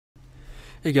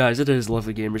Hey guys, it is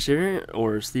Leftclickgamers here,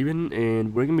 or Steven,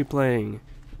 and we're gonna be playing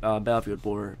Battlefield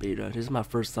 4 Beta. This is my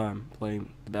first time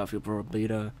playing the Battlefield 4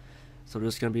 Beta, so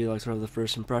this is gonna be like sort of the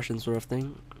first impression sort of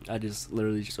thing. I just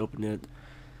literally just opened it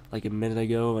like a minute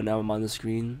ago, and now I'm on the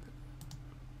screen.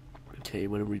 Okay,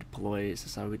 what do we deploy? Is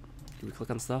this how do we click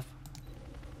on stuff?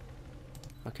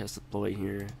 Okay, let's deploy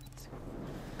here.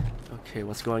 Okay,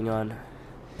 what's going on?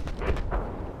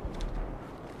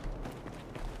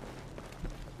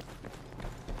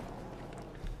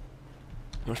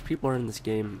 Most people are in this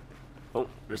game. Oh,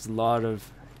 there's a lot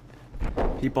of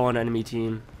people on enemy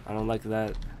team. I don't like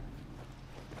that.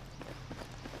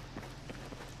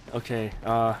 Okay,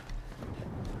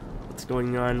 what's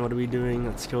going on? What are we doing?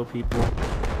 Let's kill people.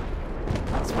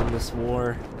 Let's win this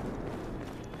war.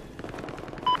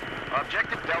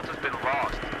 Objective Delta's been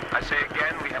lost. I say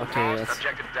again, we have lost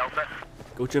Objective Delta.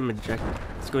 Go to an objective.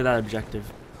 Let's go to that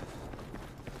objective.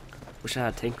 Wish I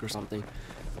had a tank or something.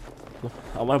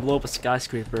 I want to blow up a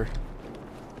skyscraper.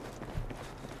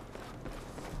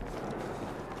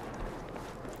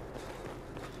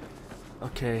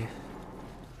 Okay.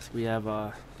 So we have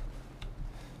a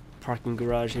parking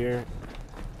garage here.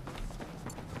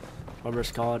 Whatever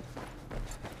it's called.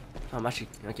 I'm actually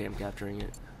okay. I'm capturing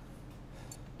it.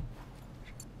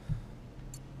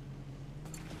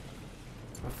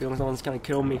 I feel like someone's gonna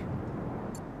kill me.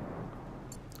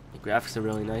 The graphics are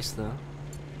really nice though.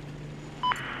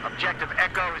 Objective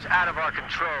Echo is out of our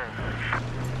control.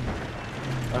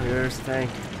 Oh, here's the tank.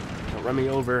 Don't run me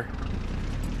over.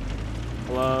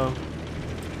 Hello?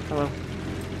 Hello?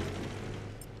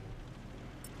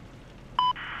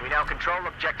 We now control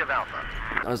Objective Alpha.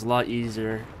 That was a lot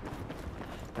easier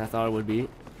than I thought it would be.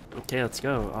 Okay, let's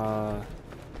go.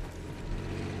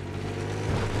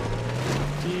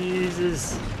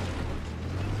 Jesus.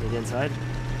 Can we get inside?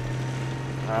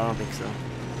 I don't think so.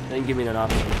 They didn't give me an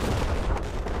option.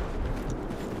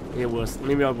 It was,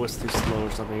 maybe I was too slow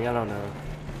or something, I don't know.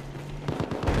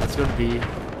 Let's go to B,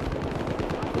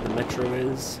 where the metro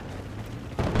is,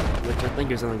 which I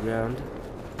think is on the ground.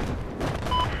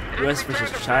 US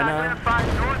versus China.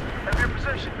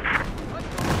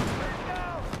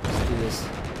 Let's do this.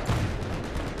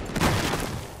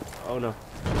 Oh no.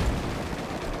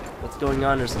 What's going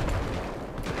on? I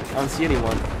don't see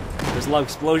anyone. There's a lot of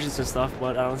explosions and stuff,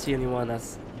 but I don't see anyone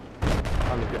that's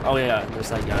on the ground. Oh yeah, there's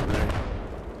that guy over there.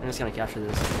 I'm just gonna capture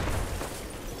this.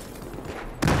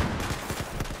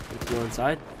 Let's go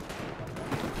inside.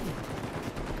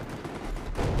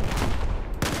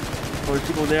 Oh, there's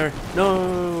people there.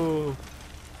 No!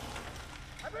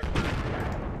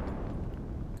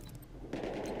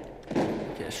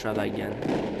 Okay, let's try that again.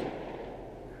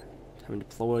 Time to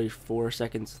deploy 4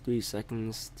 seconds, 3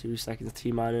 seconds, 2 seconds,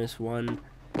 T minus 1.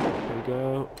 There we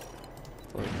go.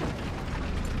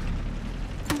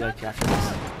 Gotta capture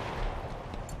this.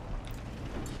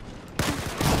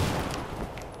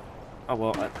 Oh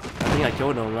well, I think I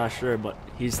killed him. I'm not sure, but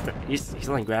he's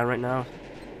on the ground right now.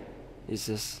 He's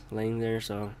just laying there,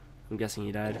 so I'm guessing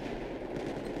he died.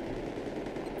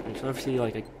 I'm trying to see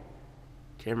like a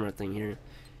camera thing here.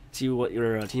 See what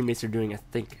your teammates are doing. I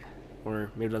think,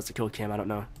 or maybe that's a kill cam. I don't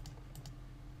know.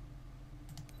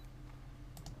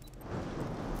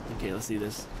 Okay, let's see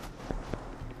this.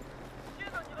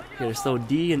 Okay, there's still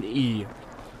D and E.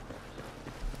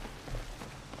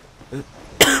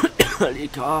 I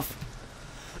need cough.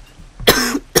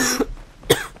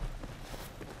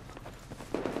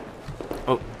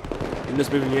 Oh, I'm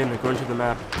just moving in according to the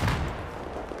map.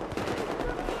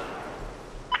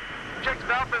 Objective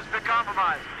Alpha has been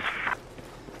compromised.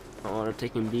 Oh, they're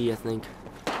taking B, I think.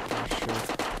 Not sure.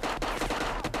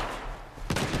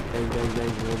 Bang, bang, bang,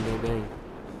 bang, bang, bang.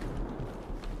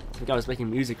 I think I was making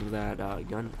music with that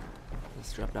gun.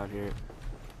 Let's drop down here.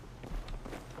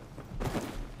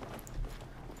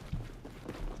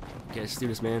 Okay, let's do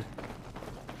this, man.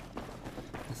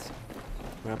 Let's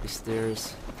run up these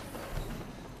stairs.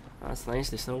 Oh, that's nice,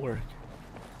 they still work.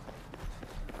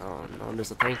 Oh no,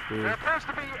 there's a tank here. There appears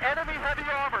to be enemy heavy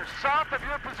armor south of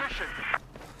your position.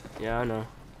 Yeah, I know.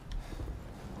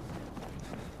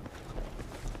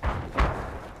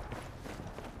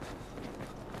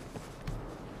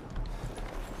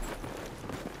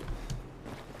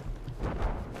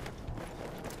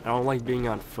 I don't like being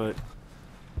on foot.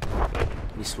 Can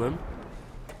you swim?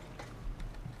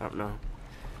 I don't know.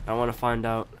 I want to find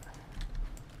out.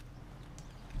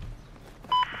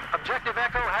 Objective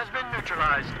Echo has been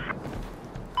neutralized.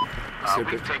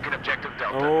 We've taken Objective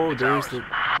Delta. Oh, It's there's ours.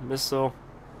 the missile.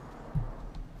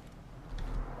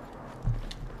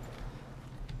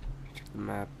 Check the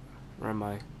map. Where am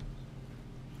I?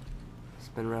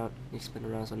 Spin around. You spin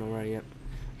around so I know where I am.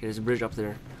 Okay, there's a bridge up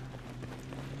there.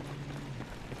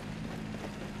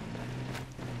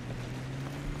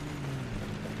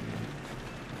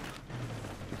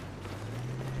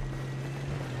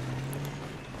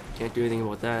 Can't do anything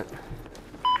about that.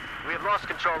 We have lost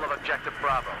control of Objective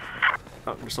Bravo.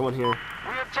 Oh, there's someone here.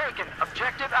 We have taken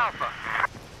Objective Alpha.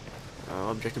 Oh,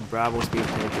 Objective Bravo is being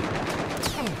taken.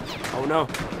 Oh no.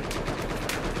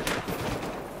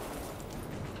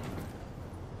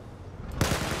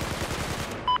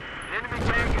 An enemy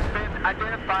tank has been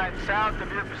identified south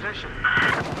of your position.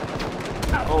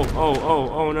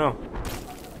 Oh no.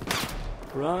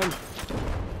 Run.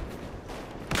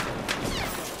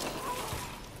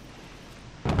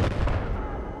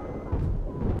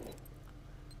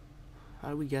 How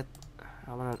do we get...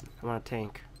 I want a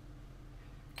tank.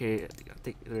 Okay, I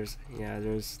think there's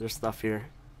stuff here.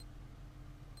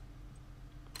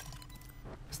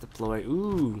 Let's deploy.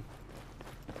 Ooh.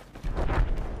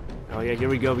 Oh yeah, here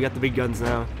we go. We got the big guns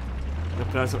now. I'm gonna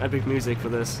put on some epic music for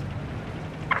this.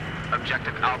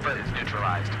 Objective Alpha is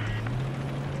neutralized.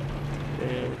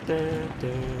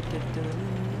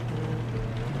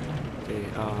 Okay,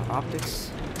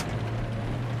 optics.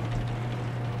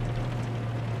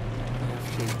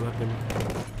 Half-shaped weapon.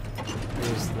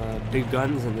 There's the big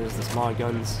guns and there's the small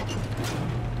guns.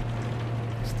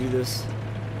 Let's do this.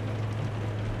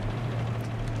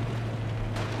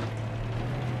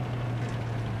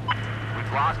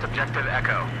 We've lost Objective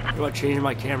Echo. How about changing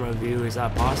my camera view? Is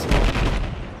that possible?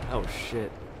 Oh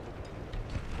shit.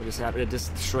 What just happened? It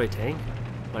just destroyed a tank?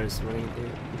 By just running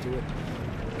into it?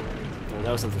 No,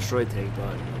 that was a destroyed tank,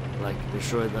 but like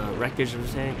destroyed the wreckage of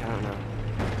the tank? I don't know.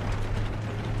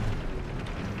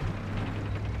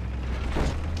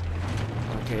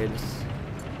 Okay,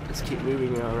 let's keep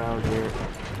moving around here.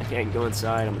 I can't go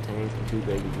inside, I'm a tank, I'm too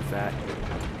big and too fat.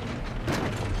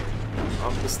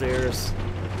 Up the stairs.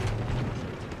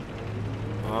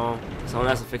 Oh, someone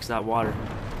has to fix that water.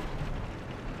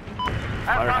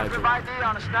 Have positive ID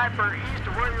on a sniper east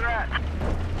of where you're at.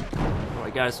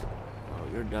 Alright guys. Oh,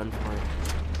 you're done for.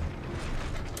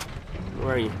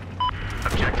 Where are you?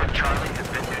 Objective Charlie has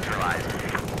been neutralized.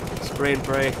 Spray and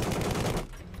pray.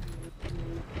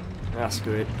 Ah,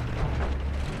 screw it.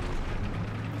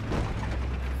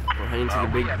 We're heading to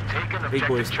the big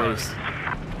boy's place.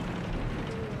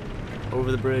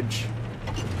 Over the bridge.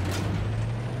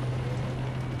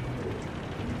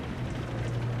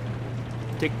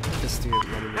 Take this to your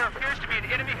running. There appears to be an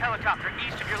enemy helicopter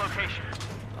east of your location.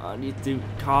 I need to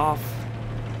cough.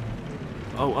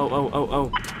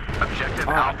 Oh. Objective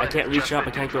Oh, Alpha I can't has reach just up, I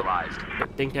been can't go. neutralized. The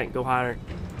thing can't go higher.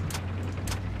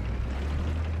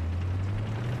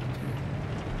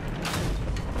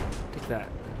 Take that.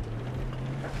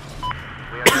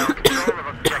 We have now control of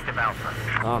Objective Alpha.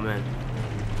 Oh man.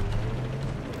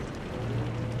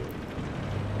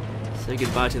 Say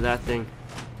goodbye to that thing.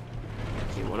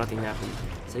 Okay, well nothing happened.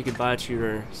 Say goodbye to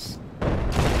your We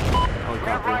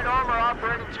have light helicopter. armor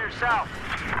operating to your south.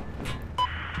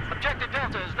 Objective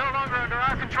Delta is no longer under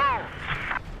our control.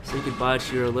 Say goodbye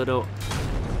to your little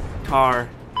car.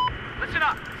 Listen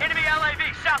up. Enemy LAV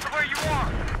south of where you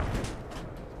are.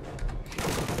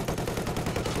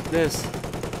 Like this.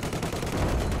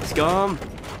 Scum.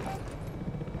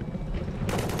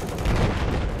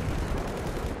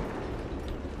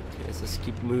 Okay, let's just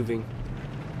keep moving.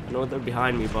 I know they're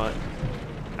behind me, but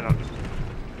I don't.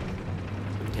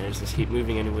 Okay, let's just keep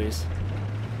moving anyways.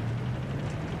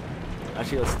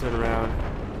 Actually, let's turn around.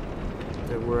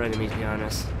 There were enemies behind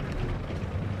us.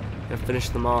 Gotta finish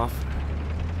them off.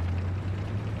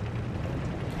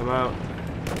 Come out.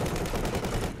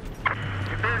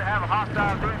 You appear to have a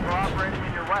hostile vehicle operating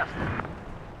in your west.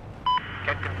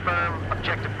 Can confirm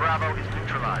Objective Bravo is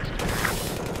neutralized.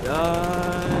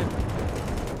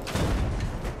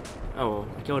 Oh,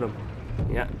 I killed him.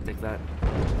 Yeah, take that.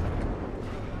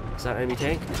 Is that an enemy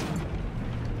tank?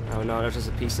 Oh no, that's just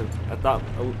a piece of. I thought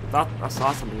I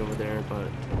saw something over there, but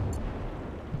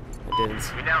I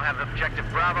didn't. We now have Objective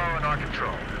Bravo in our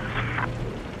control.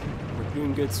 We're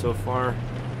doing good so far.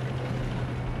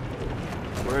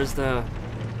 Where's the?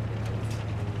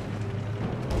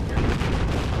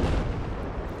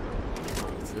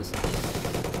 What's this?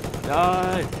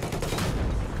 Die!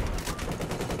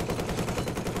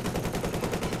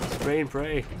 Spray and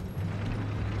pray.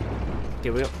 Okay,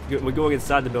 we're going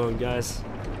inside the building, guys.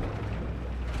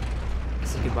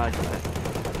 Say goodbye to that.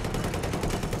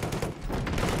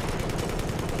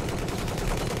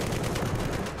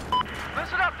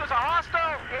 Listen up, there's a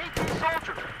hostile AT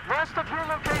soldier west of your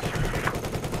location.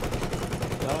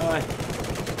 Die.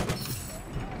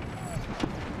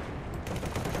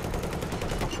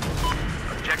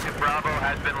 Objective Bravo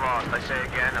has been lost. I say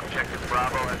again, Objective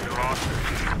Bravo has been lost.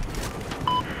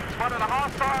 Spotted a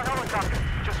hostile helicopter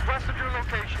just west of your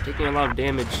location. Taking a lot of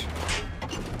damage.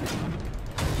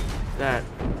 That.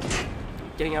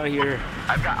 getting out of here.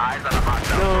 I've got eyes on a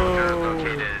hostile No. soldier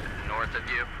located north of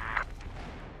you.